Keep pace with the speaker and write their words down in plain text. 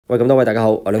喂，咁多位大家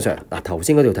好，我梁 Sir。頭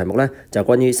先嗰條題目呢，就係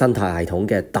關於生態系統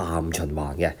嘅氮循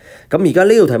環嘅。咁而家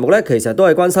呢條題目呢，其實都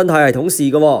係關生態系統事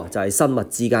嘅喎，就係生物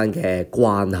之間嘅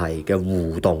關係嘅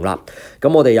互動啦。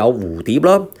咁我哋有蝴蝶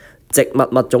啦、植物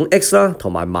物種 X 啦，同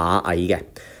埋螞蟻嘅。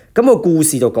咁個故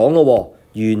事就講咯，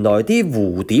原來啲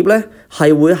蝴蝶呢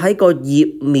係會喺個葉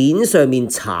面上面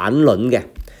產卵嘅。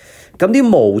咁啲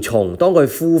毛蟲當佢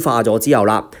孵化咗之後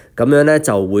啦，咁樣咧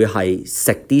就會係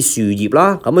食啲樹葉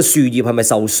啦。咁啊樹葉係咪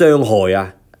受傷害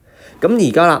啊？咁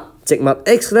而家啦，植物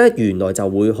X 咧原來就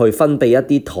會去分泌一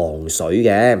啲糖水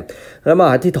嘅。咁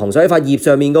啊啲糖水喺塊葉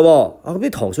上面嘅喎。咁啲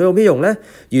糖水有咩用咧？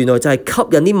原來就係吸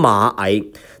引啲螞蟻。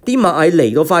啲螞蟻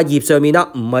嚟到塊葉上面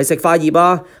啦，唔係食塊葉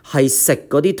啊，係食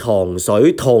嗰啲糖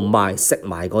水同埋食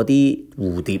埋嗰啲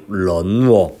蝴蝶卵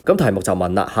喎。咁題目就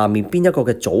問啦，下面邊一個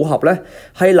嘅組合咧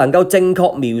係能夠正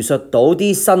確描述到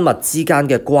啲生物之間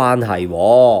嘅關係？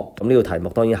咁呢個題目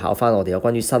當然考翻我哋有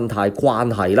關於生態關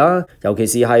係啦，尤其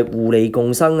是係互利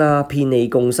共生啊、遍利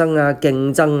共生啊、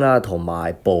競爭啊同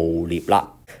埋捕獵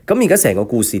啦。咁而家成個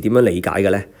故事點樣理解嘅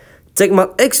咧？植物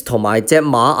X 同埋隻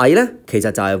螞蟻咧，其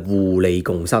實就係互利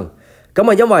共生。咁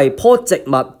啊，因為棵植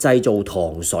物製造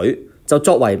糖水，就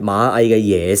作為螞蟻嘅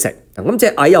嘢食。咁隻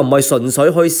蟻又唔係純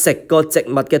粹去食個植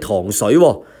物嘅糖水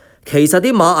喎，其實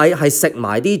啲螞蟻係食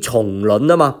埋啲蟲卵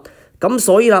啊嘛。咁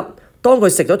所以啦，當佢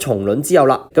食咗蟲卵之後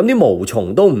啦，咁啲毛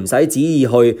蟲都唔使旨意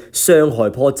去傷害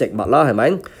棵植物啦，係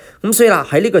咪？咁所以啦，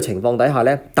喺呢個情況底下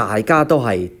咧，大家都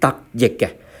係得益嘅。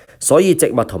所以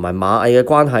植物同埋螞蟻嘅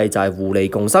關係就係互利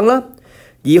共生啦。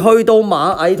而去到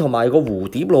螞蟻同埋個蝴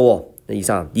蝶咯，醫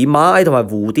生。而螞蟻同埋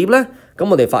蝴蝶咧，咁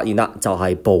我哋發現啦，就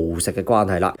係捕食嘅關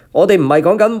係啦。我哋唔係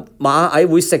講緊螞蟻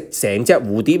會食成隻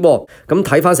蝴蝶喎。咁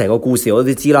睇翻成個故事我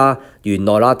都知啦，原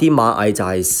來啦啲螞蟻就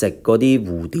係食嗰啲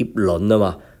蝴蝶卵啊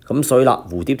嘛。咁所以啦，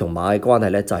蝴蝶同螞蟻關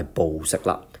係咧就係捕食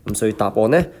啦。咁所以答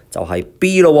案咧就係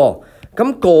B 咯。咁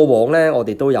過往咧，我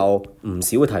哋都有唔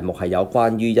少嘅題目係有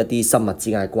關於一啲生物之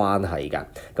間嘅關係㗎。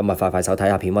咁啊，快手睇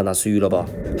下片溫下書咯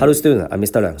噃。Hello student, I'm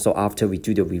Mr.梁. So after we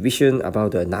do the revision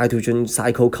about the nitrogen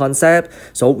cycle concept,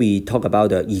 so we talk about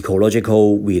the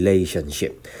ecological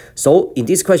relationship. So in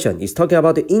this question, it's talking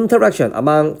about the interaction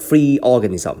among three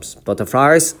organisms: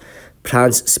 butterflies,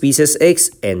 plant species X,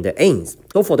 and the ants.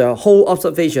 So for the whole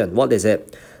observation, what is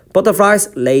it?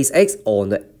 Butterflies lays eggs on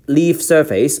the leaf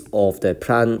surface of the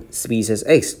plant species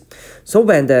X. So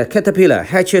when the caterpillar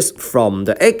hatches from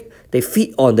the egg, they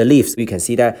feed on the leaves. We can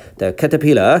see that the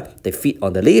caterpillar, they feed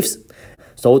on the leaves.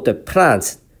 So the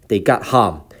plants, they get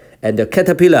harm. And the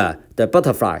caterpillar, the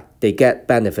butterfly, they get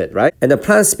benefit, right? And the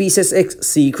plant species X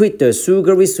secrete the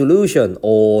sugary solution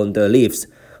on the leaves.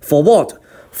 For what?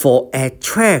 For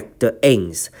attract the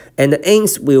ants. And the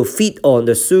ants will feed on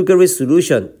the sugary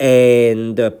solution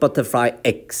and the butterfly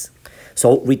eggs.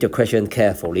 So read the question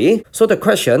carefully. So the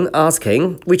question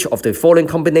asking which of the following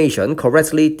combination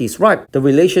correctly describe the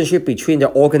relationship between the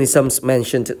organisms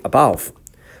mentioned above.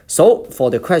 So for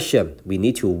the question, we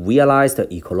need to realize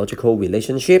the ecological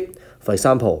relationship. For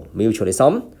example,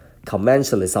 mutualism,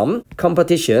 commensalism,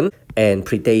 competition, and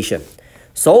predation.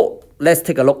 So let's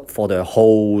take a look for the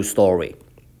whole story.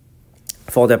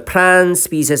 For the plant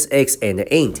species X and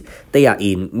the ant, they are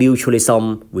in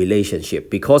mutualism relationship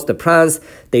because the plants,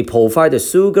 they provide the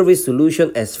sugary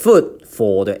solution as food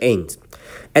for the ant.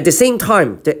 At the same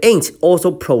time, the ant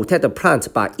also protect the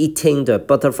plant by eating the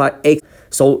butterfly egg,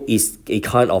 so it's a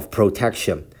kind of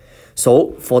protection.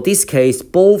 So for this case,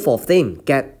 both of them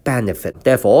get benefit.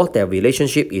 Therefore, their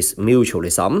relationship is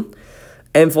mutualism.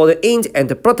 And for the ant and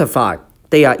the butterfly,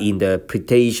 they are in the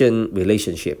predation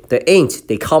relationship. The ant,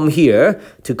 they come here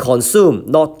to consume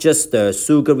not just the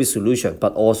sugary solution,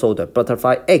 but also the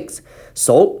butterfly eggs.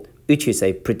 So, which is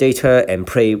a predator and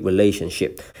prey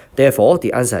relationship. Therefore,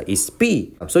 the answer is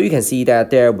B. So you can see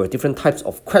that there were different types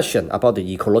of questions about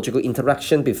the ecological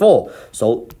interaction before.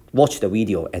 So watch the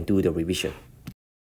video and do the revision.